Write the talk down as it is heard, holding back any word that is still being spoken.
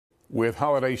With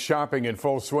holiday shopping in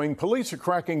full swing, police are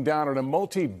cracking down on a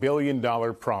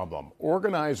multi-billion-dollar problem,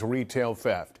 organized retail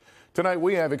theft. Tonight,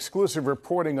 we have exclusive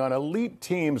reporting on elite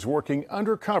teams working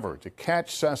undercover to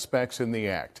catch suspects in the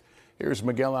act. Here's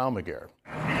Miguel Almaguer.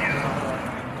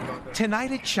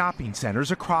 Tonight at shopping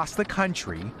centers across the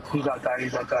country,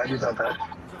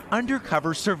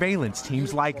 undercover surveillance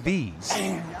teams like these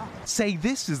say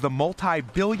this is the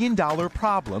multi-billion-dollar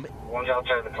problem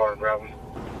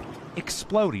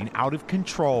exploding out of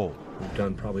control. We've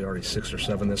done probably already 6 or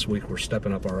 7 this week. We're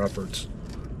stepping up our efforts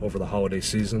over the holiday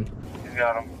season. You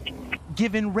got him.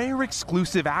 Given rare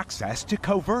exclusive access to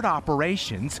covert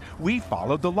operations, we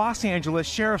followed the Los Angeles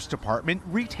Sheriff's Department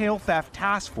Retail Theft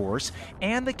Task Force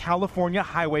and the California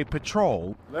Highway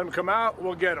Patrol. Let him come out,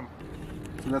 we'll get him.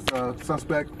 So that's a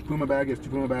suspect, Puma bag, it's 2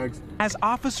 Puma bags. As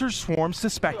officers swarm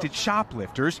suspected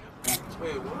shoplifters,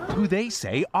 who they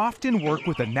say often work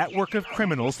with a network of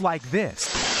criminals like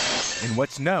this in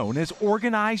what's known as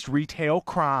organized retail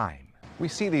crime. We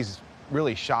see these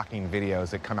really shocking videos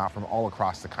that come out from all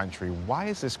across the country. Why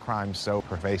is this crime so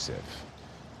pervasive?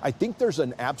 I think there's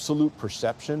an absolute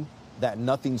perception that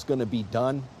nothing's going to be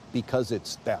done because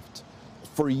it's theft.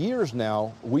 For years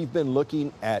now, we've been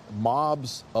looking at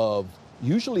mobs of,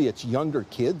 usually it's younger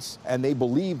kids, and they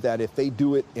believe that if they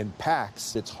do it in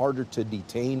packs, it's harder to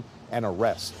detain and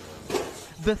arrest.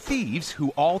 The thieves, who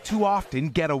all too often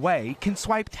get away, can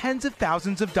swipe tens of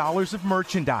thousands of dollars of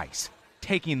merchandise,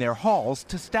 taking their hauls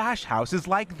to stash houses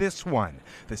like this one.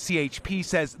 The CHP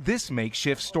says this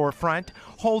makeshift storefront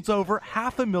holds over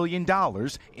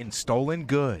 $500,000 in stolen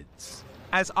goods.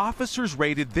 As officers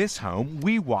raided this home,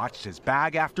 we watched as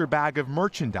bag after bag of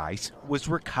merchandise was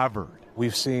recovered.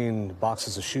 We've seen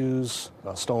boxes of shoes,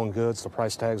 stolen goods. The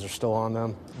price tags are still on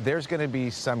them. There's going to be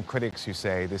some critics who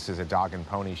say this is a dog and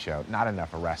pony show. Not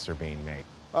enough arrests are being made.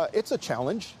 It's a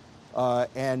challenge,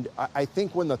 and I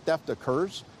think when the theft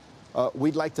occurs,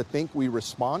 we'd like to think we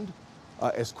respond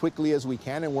as quickly as we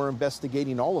can, and we're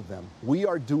investigating all of them. We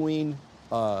are doing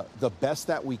the best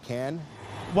that we can.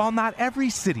 While not every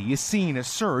city is seeing a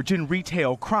surge in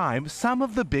retail crime, some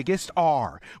of the biggest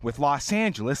are. With Los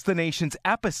Angeles, the nation's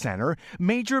epicenter,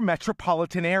 major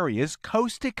metropolitan areas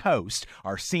coast to coast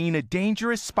are seeing a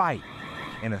dangerous spike.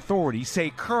 And authorities say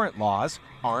current laws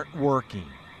aren't working.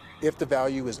 If the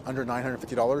value is under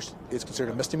 $950, it's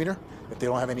considered a misdemeanor. If they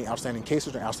don't have any outstanding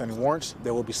cases or outstanding warrants,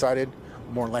 they will be cited,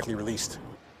 more than likely released.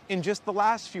 In just the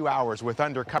last few hours with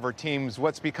undercover teams,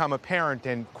 what's become apparent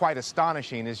and quite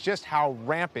astonishing is just how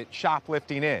rampant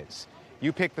shoplifting is.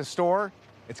 You pick the store,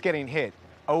 it's getting hit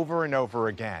over and over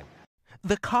again.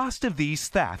 The cost of these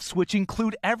thefts, which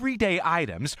include everyday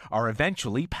items, are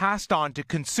eventually passed on to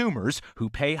consumers who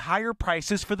pay higher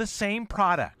prices for the same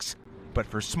products. But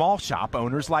for small shop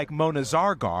owners like Mona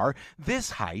Zargar,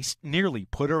 this heist nearly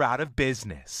put her out of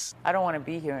business. I don't want to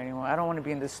be here anymore. I don't want to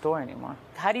be in this store anymore.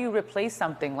 How do you replace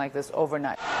something like this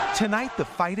overnight? Tonight, the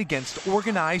fight against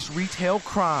organized retail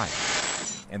crime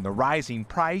and the rising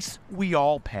price we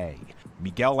all pay.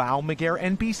 Miguel Almaguer,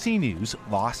 NBC News,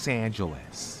 Los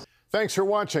Angeles. Thanks for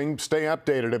watching. Stay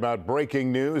updated about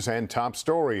breaking news and top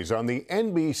stories on the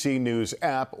NBC News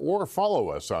app or follow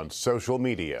us on social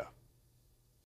media.